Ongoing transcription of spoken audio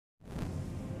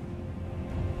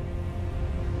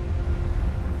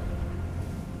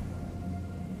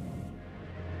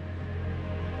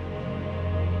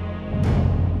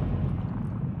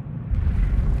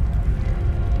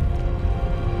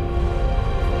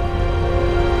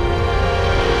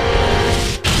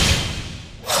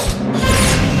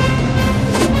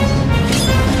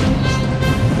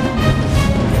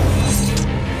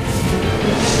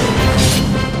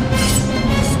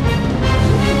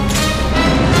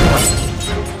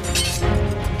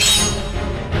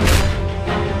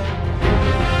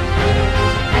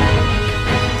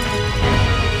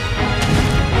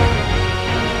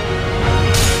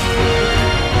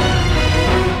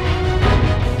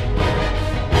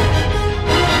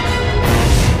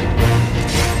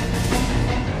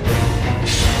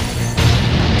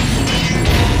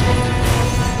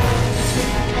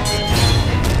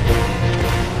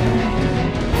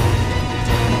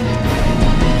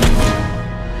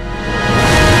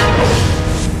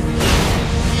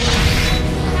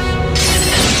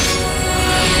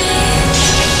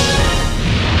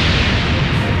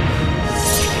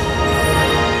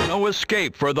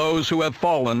for those who have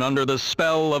fallen under the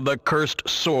spell of the cursed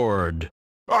sword.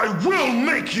 I will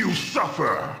make you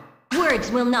suffer! Words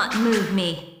will not move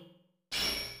me.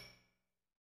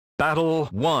 Battle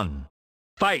 1.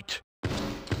 Fight!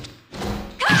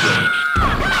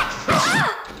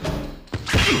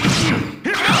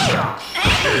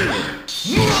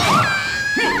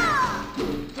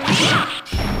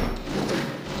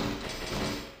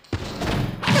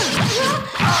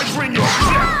 I bring your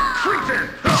death, cretin!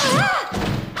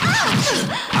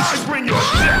 I bring your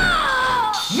death!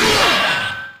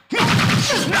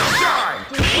 Now die!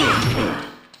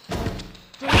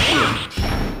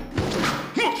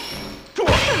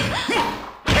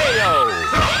 KO!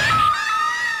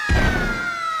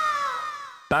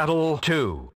 Battle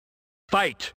 2.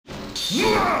 Fight!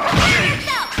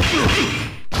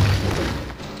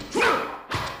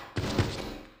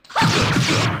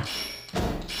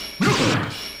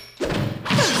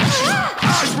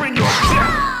 I bring your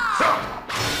death!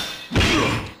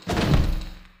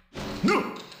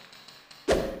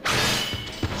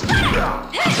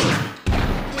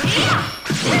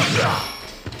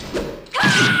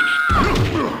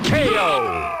 KO!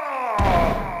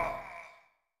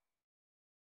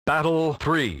 Battle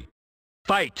 3.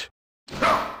 Fight!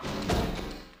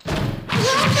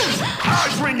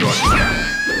 I bring your death!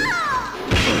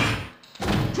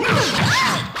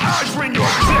 I bring your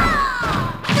death!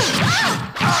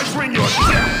 I bring your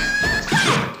death!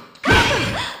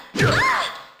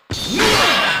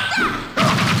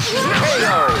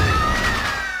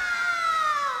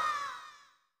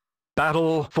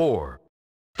 Battle 4.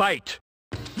 Fight!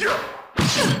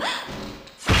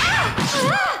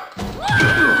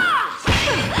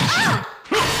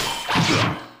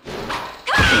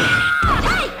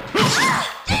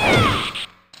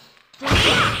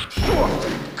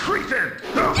 Cretin!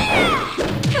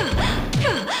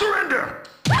 Surrender!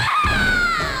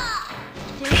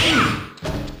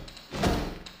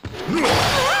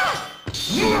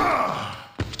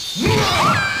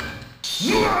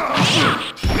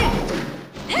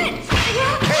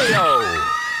 KO!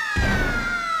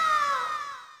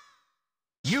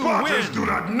 You Spartans win! do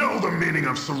not know the meaning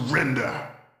of surrender.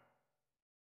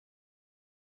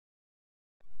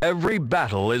 Every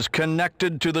battle is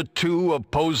connected to the two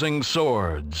opposing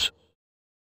swords.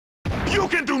 You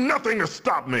can do nothing to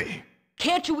stop me.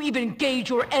 Can't you even gauge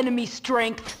your enemy's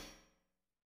strength?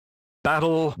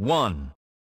 Battle 1.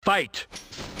 Fight!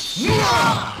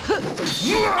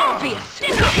 Obvious!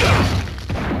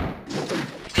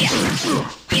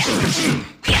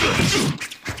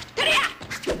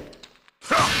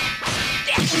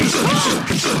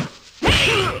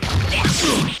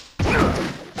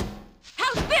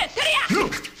 How's this?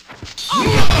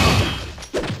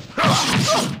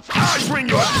 I bring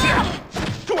your death!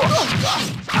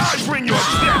 I bring your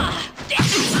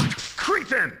death!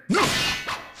 Cretin!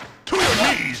 To your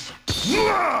knees!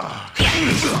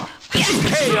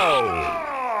 KO!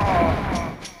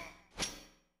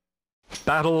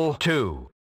 Battle 2.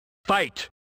 Fight!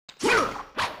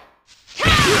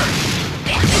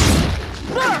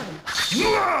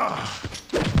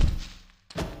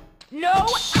 No!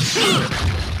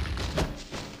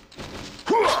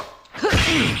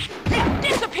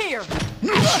 Disappear!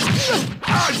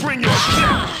 I bring your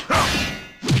death!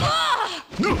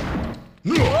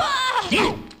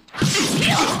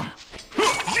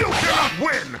 You cannot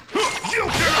win! You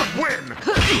cannot win!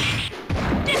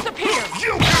 Disappear!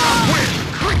 You cannot win!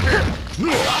 Cretin!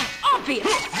 Obvious!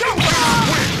 You cannot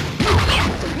win!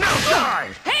 Now die!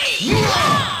 Hey!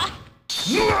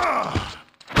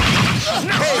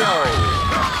 Now die!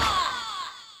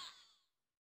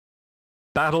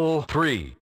 Battle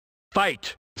 3.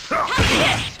 Fight! How's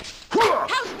this?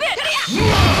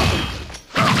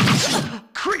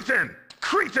 Cretin!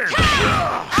 Cretin!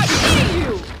 I see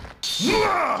you!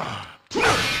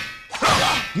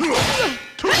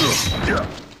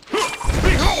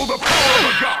 Behold the power of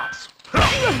the gods!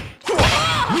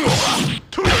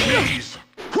 To your knees!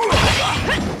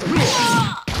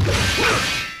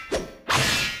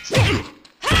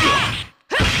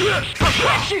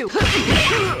 Crush you!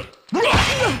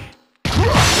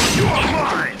 You are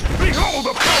mine! Behold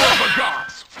the power of the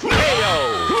gods! KO!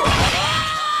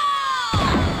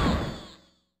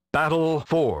 Battle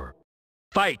 4.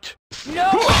 Fight! No!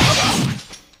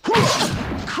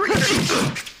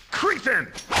 Cretin! Cretin!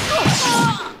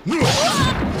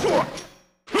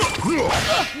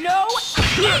 No!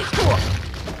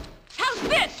 How's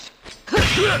this?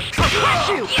 Crush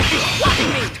you! Watch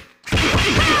me!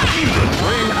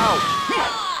 Ring out!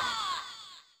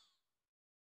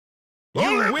 You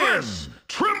win! Olympus,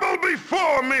 tremble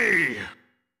before me!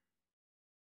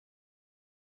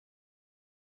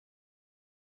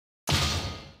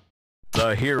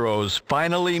 The heroes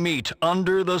finally meet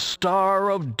under the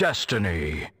Star of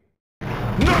Destiny.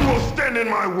 None will stand in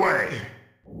my way!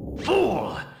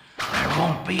 Fool! There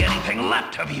won't be anything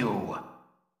left of you!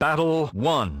 Battle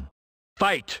 1.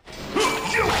 Fight!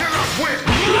 You cannot win!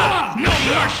 No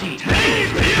mercy!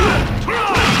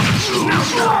 Now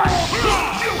die!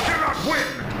 You cannot win!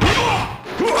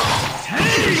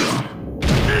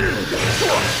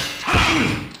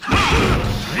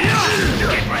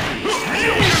 Get ready!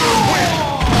 You cannot win!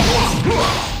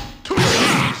 To your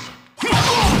knees!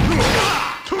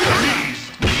 To your knees!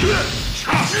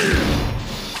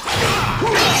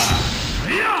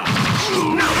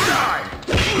 Now die!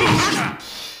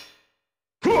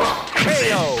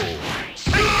 KO!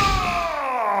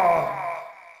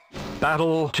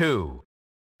 Battle 2.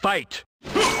 Fight!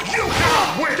 You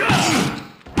cannot win!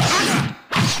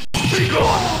 Be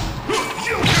gone!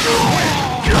 You cannot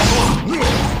win!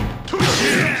 To your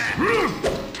knees!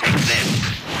 Take this!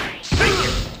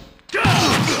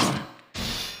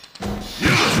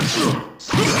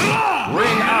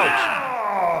 Ring out!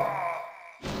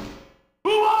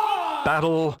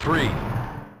 Battle 3.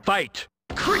 Fight!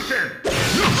 Cretin!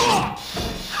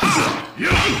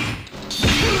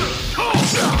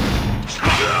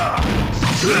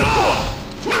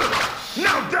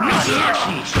 Now die!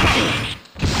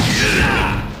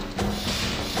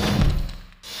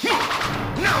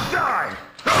 Now die!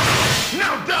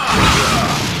 Now die!